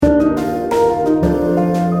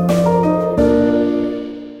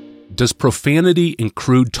Does profanity and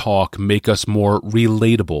crude talk make us more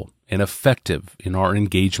relatable and effective in our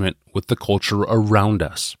engagement with the culture around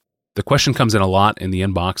us? The question comes in a lot in the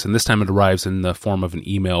inbox, and this time it arrives in the form of an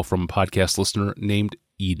email from a podcast listener named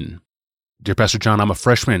Eden. Dear Pastor John, I'm a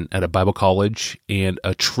freshman at a Bible college, and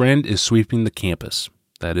a trend is sweeping the campus.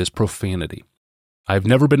 That is profanity. I've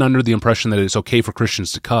never been under the impression that it's okay for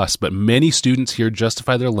Christians to cuss, but many students here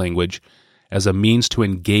justify their language as a means to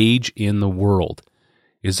engage in the world.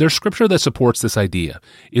 Is there scripture that supports this idea?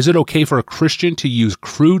 Is it okay for a Christian to use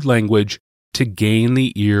crude language to gain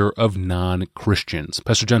the ear of non-Christians?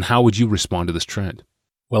 Pastor John, how would you respond to this trend?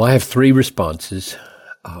 Well, I have three responses.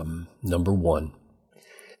 Number one,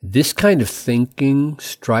 this kind of thinking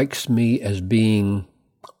strikes me as being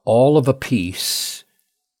all of a piece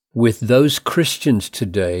with those Christians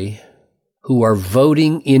today who are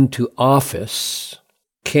voting into office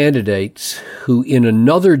candidates who in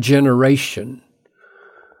another generation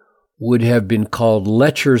would have been called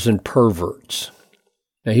lechers and perverts.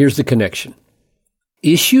 Now here's the connection.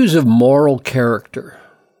 Issues of moral character,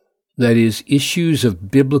 that is, issues of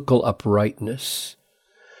biblical uprightness,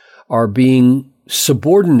 are being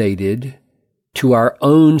subordinated to our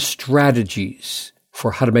own strategies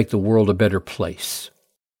for how to make the world a better place.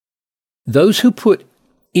 Those who put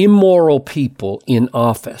immoral people in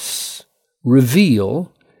office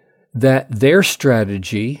reveal that their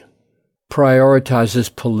strategy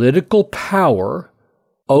prioritizes political power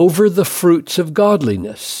over the fruits of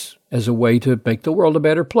godliness as a way to make the world a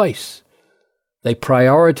better place. They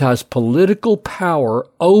prioritize political power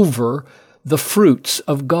over the fruits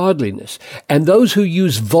of godliness. And those who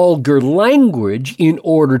use vulgar language in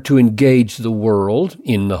order to engage the world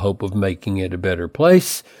in the hope of making it a better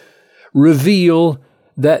place reveal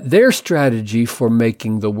that their strategy for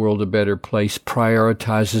making the world a better place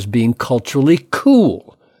prioritizes being culturally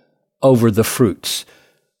cool over the fruits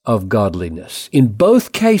of godliness. In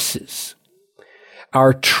both cases,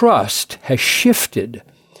 our trust has shifted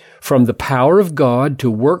from the power of God to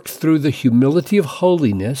work through the humility of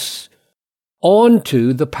holiness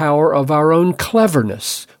onto the power of our own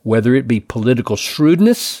cleverness, whether it be political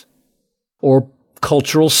shrewdness or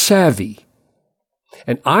cultural savvy.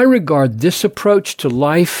 And I regard this approach to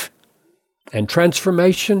life and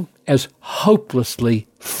transformation as hopelessly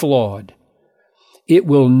flawed. It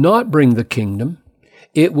will not bring the kingdom.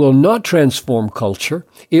 It will not transform culture.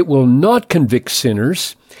 It will not convict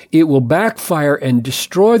sinners. It will backfire and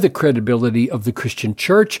destroy the credibility of the Christian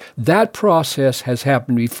church. That process has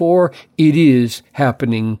happened before. It is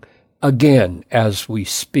happening again as we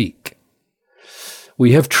speak.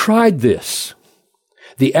 We have tried this.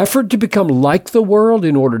 The effort to become like the world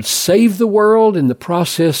in order to save the world, in the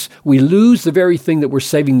process, we lose the very thing that we're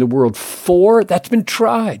saving the world for. That's been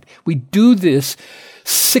tried. We do this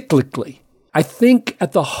cyclically. I think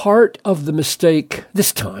at the heart of the mistake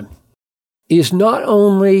this time is not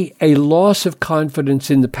only a loss of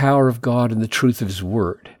confidence in the power of God and the truth of His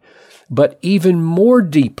Word, but even more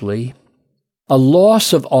deeply, a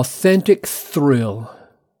loss of authentic thrill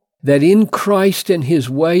that in Christ and His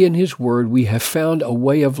way and His Word, we have found a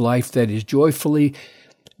way of life that is joyfully,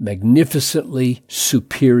 magnificently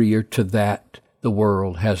superior to that the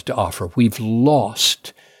world has to offer. We've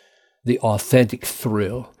lost the authentic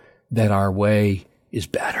thrill that our way is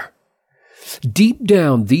better. Deep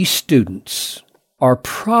down, these students are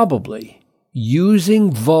probably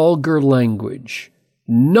using vulgar language,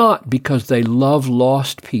 not because they love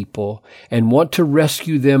lost people and want to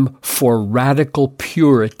rescue them for radical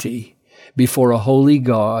purity before a holy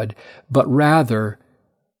God, but rather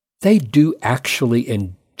they do actually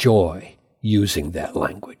enjoy using that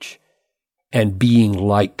language and being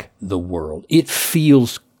like the world. It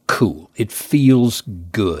feels cool. It feels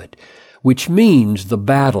good, which means the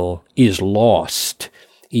battle is lost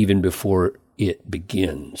even before it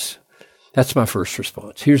begins. That's my first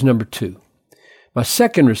response. Here's number two. My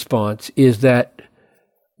second response is that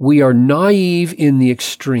we are naive in the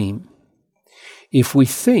extreme if we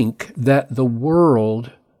think that the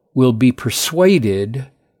world will be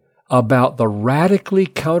persuaded about the radically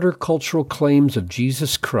countercultural claims of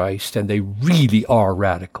Jesus Christ, and they really are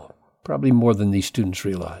radical, probably more than these students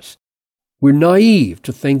realize. We're naive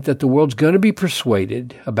to think that the world's going to be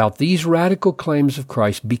persuaded about these radical claims of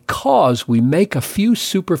Christ because we make a few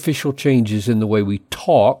superficial changes in the way we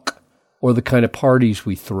talk or the kind of parties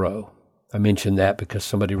we throw. I mentioned that because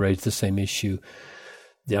somebody raised the same issue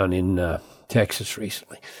down in Texas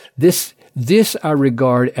recently. This I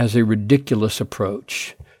regard as a ridiculous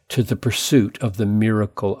approach to the pursuit of the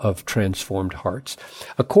miracle of transformed hearts.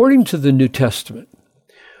 According to the New Testament,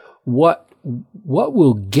 what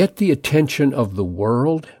will get the attention of the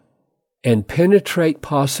world and penetrate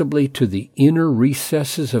possibly to the inner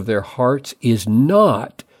recesses of their hearts is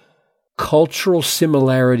not cultural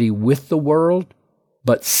similarity with the world,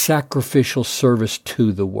 but sacrificial service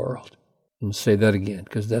to the world. And say that again,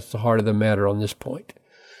 because that's the heart of the matter on this point.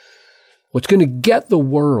 What's going to get the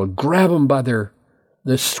world, grab them by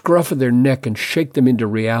the scruff of their neck and shake them into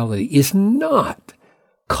reality is not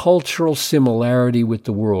cultural similarity with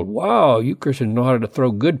the world. Wow, you Christians know how to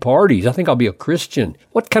throw good parties. I think I'll be a Christian.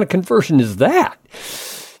 What kind of conversion is that?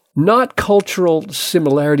 Not cultural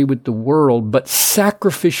similarity with the world, but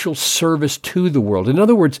sacrificial service to the world. In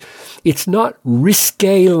other words, it's not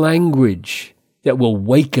risque language that will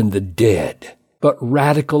waken the dead, but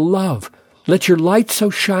radical love. Let your light so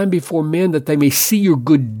shine before men that they may see your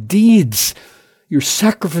good deeds, your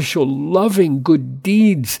sacrificial, loving good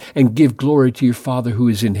deeds, and give glory to your Father who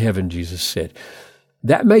is in heaven, Jesus said.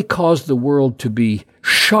 That may cause the world to be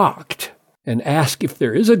shocked and ask if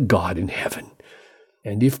there is a God in heaven,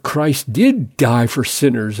 and if Christ did die for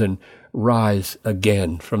sinners and rise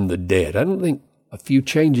again from the dead. I don't think a few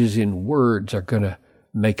changes in words are going to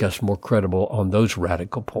make us more credible on those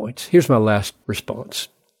radical points. Here's my last response.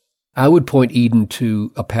 I would point Eden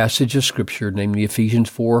to a passage of Scripture, namely Ephesians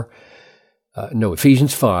 5,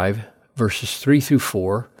 verses 3 through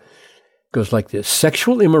 4. It goes like this: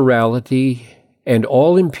 sexual immorality and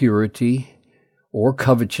all impurity or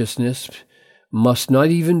covetousness must not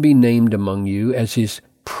even be named among you, as is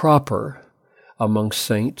proper among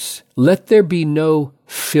saints. Let there be no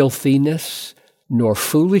filthiness, nor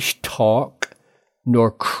foolish talk,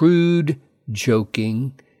 nor crude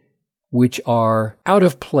joking, which are out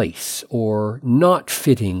of place, or not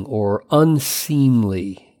fitting, or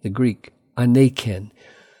unseemly, the Greek, anaken.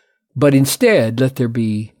 But instead, let there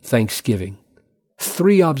be thanksgiving.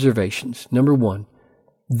 3 observations. Number 1,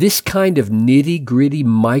 this kind of nitty-gritty,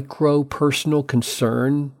 micro-personal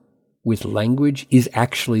concern with language is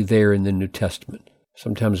actually there in the New Testament.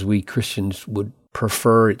 Sometimes we Christians would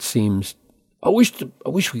prefer, it seems, I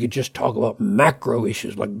wish we could just talk about macro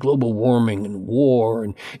issues like global warming and war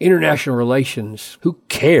and international relations. Who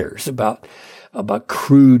cares about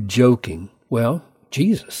crude joking? Well,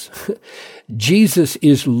 Jesus. Jesus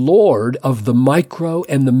is Lord of the micro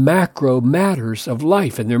and the macro matters of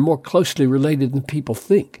life, and they're more closely related than people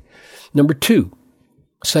think. Number 2,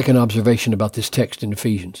 second observation about this text in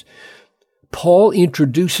Ephesians. Paul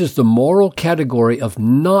introduces the moral category of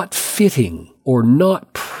not fitting or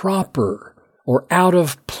not proper or out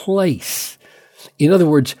of place. In other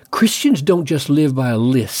words, Christians don't just live by a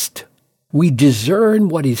list. We discern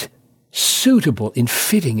what is suitable and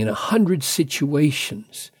fitting in 100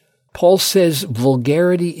 situations. Paul says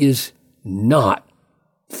vulgarity is not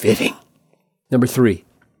fitting. Number 3,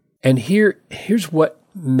 and here's what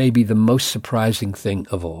may be the most surprising thing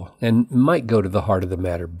of all, and might go to the heart of the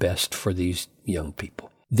matter best for these young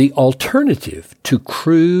people. The alternative to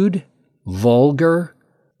crude, vulgar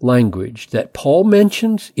language that Paul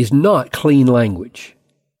mentions is not clean language,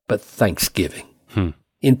 but thanksgiving.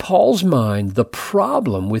 In Paul's mind, the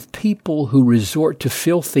problem with people who resort to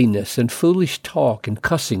filthiness and foolish talk and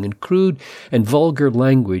cussing and crude and vulgar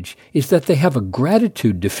language is that they have a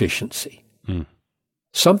gratitude deficiency.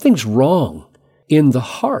 Something's wrong in the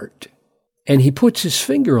heart, and he puts his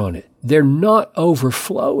finger on it. They're not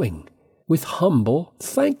overflowing with humble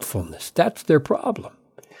thankfulness. That's their problem.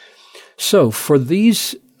 So for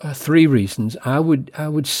these 3 reasons, I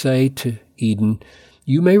would say to Eden,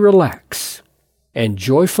 you may relax and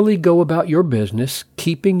joyfully go about your business,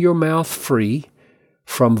 keeping your mouth free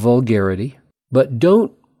from vulgarity, but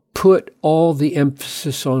don't put all the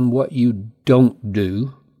emphasis on what you don't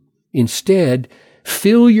do. Instead,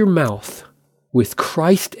 fill your mouth with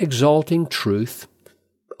Christ-exalting truth,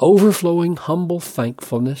 overflowing humble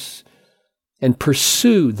thankfulness, and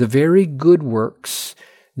pursue the very good works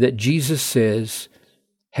that Jesus says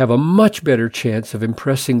have a much better chance of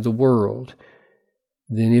impressing the world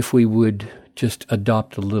than if we would just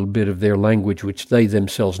adopt a little bit of their language, which they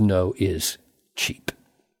themselves know is cheap.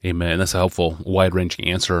 Amen. That's a helpful, wide-ranging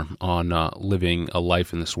answer on living a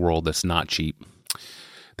life in this world that's not cheap.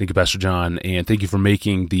 Thank you, Pastor John, and thank you for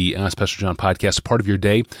making the Ask Pastor John podcast a part of your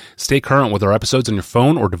day. Stay current with our episodes on your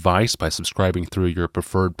phone or device by subscribing through your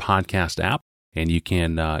preferred podcast app, and you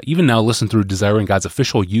can even now listen through Desiring God's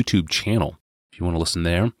official YouTube channel if you want to listen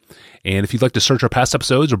there. And if you'd like to search our past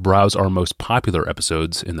episodes or browse our most popular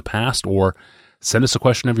episodes in the past, or send us a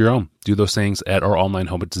question of your own, do those things at our online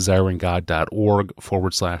home at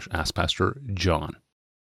desiringgod.org/Ask Pastor John.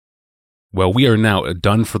 Well, we are now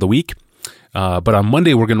done for the week. But on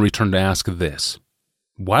Monday, we're going to return to ask this: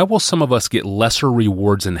 why will some of us get lesser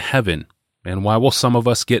rewards in heaven, and why will some of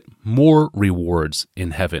us get more rewards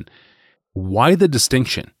in heaven? Why the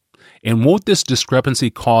distinction? And won't this discrepancy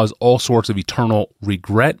cause all sorts of eternal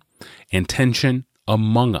regret and tension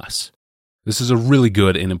among us? This is a really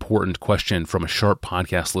good and important question from a sharp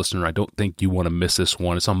podcast listener. I don't think you want to miss this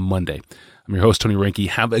one. It's on Monday. I'm your host, Tony Reinke.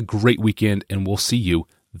 Have a great weekend, and we'll see you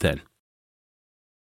then.